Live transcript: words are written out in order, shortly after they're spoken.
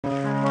I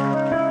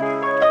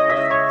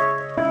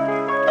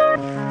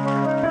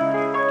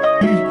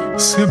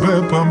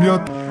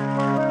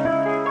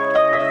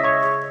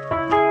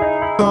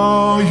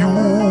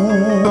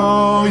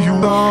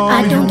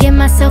don't give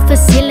myself a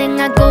ceiling,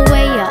 I go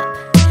way up.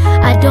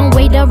 I don't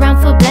wait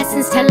around for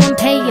blessings, tell them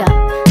pay up.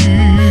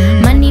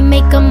 Money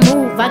make a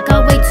move, I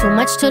got way too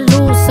much to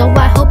lose, so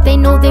I hope they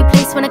know their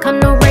place when I come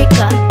to rake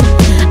up.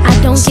 I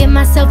don't give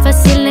myself a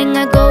ceiling,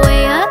 I go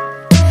way up.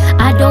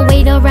 I don't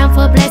wait around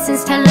for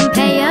blessings, tell them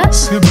pay up.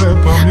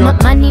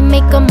 Money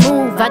make a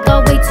move, I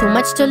got way too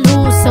much to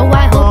lose, so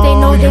I hope they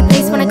know their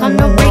place when I come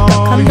to rake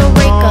up, come to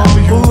rake up.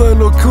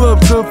 Orlando Club,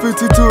 top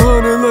 50 to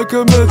 100 like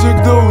a magic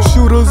dough.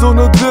 Shooters on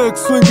the deck,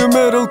 swinging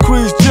metal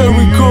crease,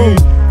 Jericho.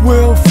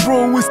 Where I'm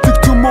from, we stick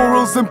to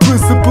morals and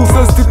principles.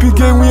 STP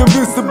gang, we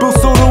invincible,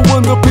 so don't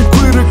wind up in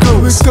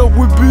critical. Linked up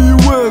with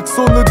BUX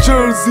on the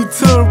Jersey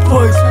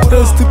Turnpike.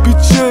 STP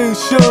chain,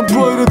 shine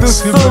brighter than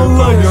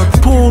sunlight.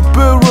 Paul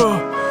Bearer,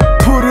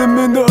 put him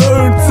in the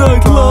urn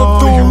tight.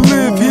 Love don't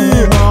live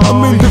here,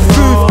 I'm in the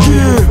 5th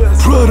gear.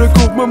 Product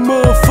of my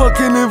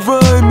motherfucking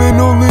environment.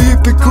 Only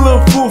hit the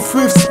club for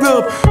 5th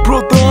snap.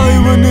 Brought the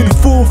iron in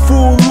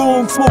 4-4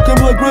 long. Smoking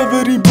like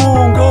gravity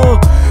bong.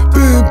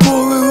 Been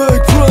ballin'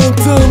 like prime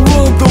time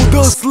Rondo.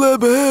 Dust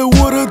lab head,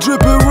 water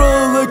dripping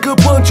round like a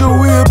poncho.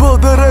 We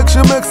about that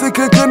action,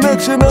 Mexican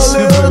connection,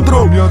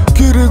 Alejandro.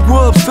 Getting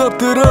guap,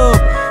 stepped it up,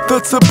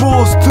 that's a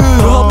boss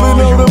dude.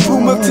 Hopping out of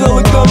blue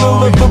metallic dollar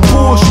like the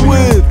Porsche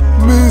with.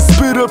 Mean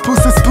spitter,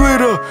 pussy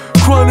splitter,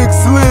 chronic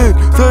slit,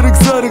 that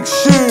exotic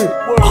shit.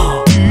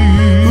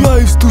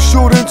 Life's too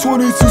short and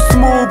 20 too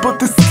small, but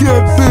the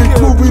scat big.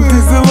 Moving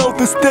diesel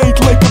out the state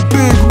like a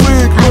big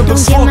rig. I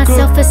don't give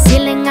myself a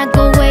ceiling, I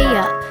go way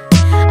up.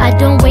 I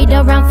don't wait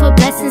around for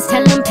blessings,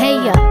 tell them pay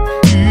up.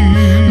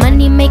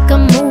 Money make a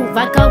move,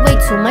 I got way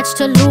too much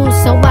to lose,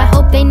 so I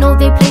hope they know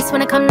their place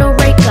when I come to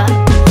rake up.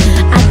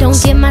 I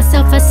don't give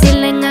myself a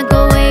ceiling, I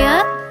go way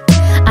up.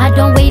 I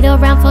don't wait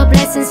around for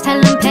blessings, tell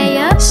them pay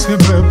up.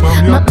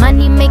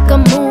 Money make a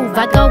move,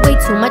 I got way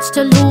too much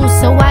to lose,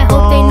 so I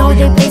hope they know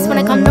their place when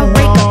I come to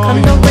rake up,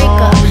 come to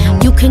rake up.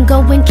 You can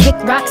go and kick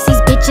rocks,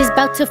 these bitches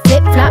bout to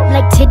flip-flop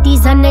like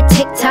titties on the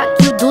TikTok.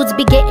 You dudes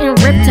be getting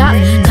ripped off,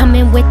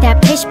 coming with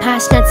that pish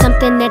posh, not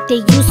something that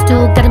they used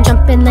to. Got them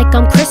jumping like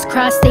I'm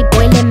crisscross, they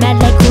boiling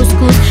mad like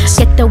couscous.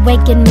 Get the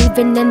wagon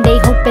moving and they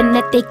hoping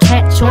that they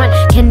catch on.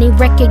 Can they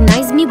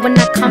recognize me when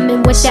I come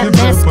in with that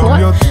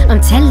mascot?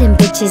 I'm telling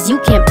bitches you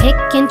can't pick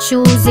and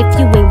choose. If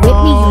you ain't with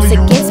me, you's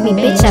against me,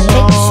 bitch, I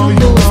bet you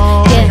lose.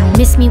 Yeah,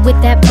 miss me with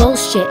that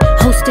bullshit,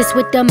 hostess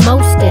with the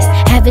mostest.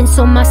 Haven't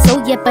sold my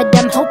soul yet, but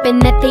I'm hoping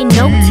that they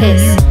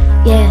notice.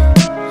 Yeah,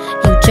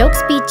 you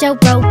jokes be Joe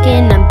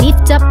Rogan, I'm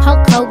beefed up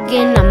Hulk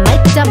Hogan. I'm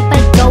mic'd up by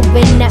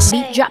going, that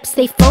beat drops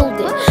they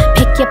folded.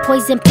 Pick your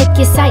poison, pick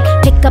your side,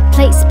 pick a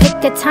place,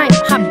 pick a time.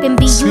 Hop and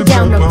be you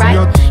down to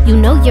right, you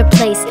know your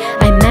place.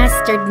 I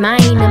mastered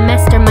mine, a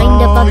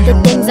mastermind of all the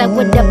things I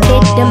would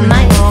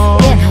epitomize.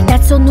 Yeah,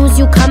 that's old news,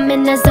 you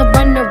coming as a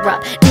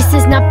runner-up. This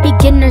is not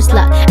beginner's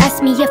luck.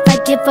 Ask me if I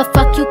give a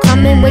fuck, you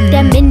coming with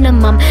that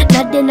minimum.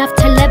 Not enough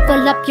to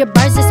level up, your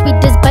bars as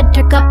sweet as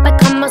buttercup. I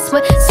come out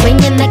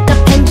swinging like a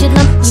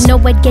pendulum. You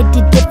know I'd get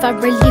it if I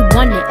really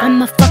want it.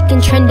 I'm a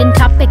fucking trending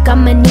topic,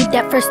 I'ma need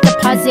that first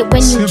deposit.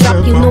 When you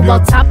drop, you know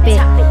I'll top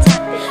it.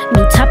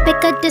 New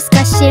topic of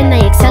discussion,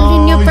 I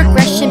excel in your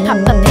progression. Pop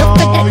a pill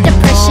for that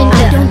depression.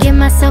 I don't give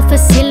myself a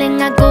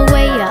ceiling, I go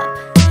way up.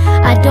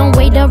 I don't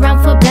wait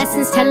around for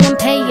blessings, tell them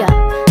pay up.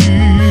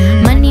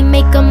 Money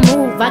make a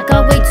move, I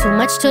got way too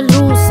much to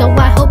lose, so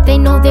I hope they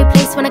know their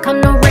place when I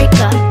come to rake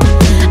up.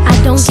 I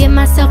don't give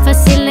myself a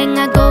ceiling,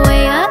 I go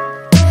way up.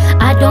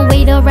 I don't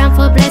wait around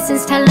for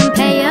blessings, tell them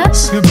pay up.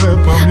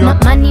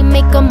 Money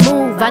make a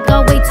move, I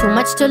got way too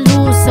much to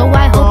lose, so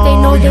I hope they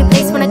know their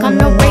place when I come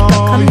to rake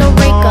up.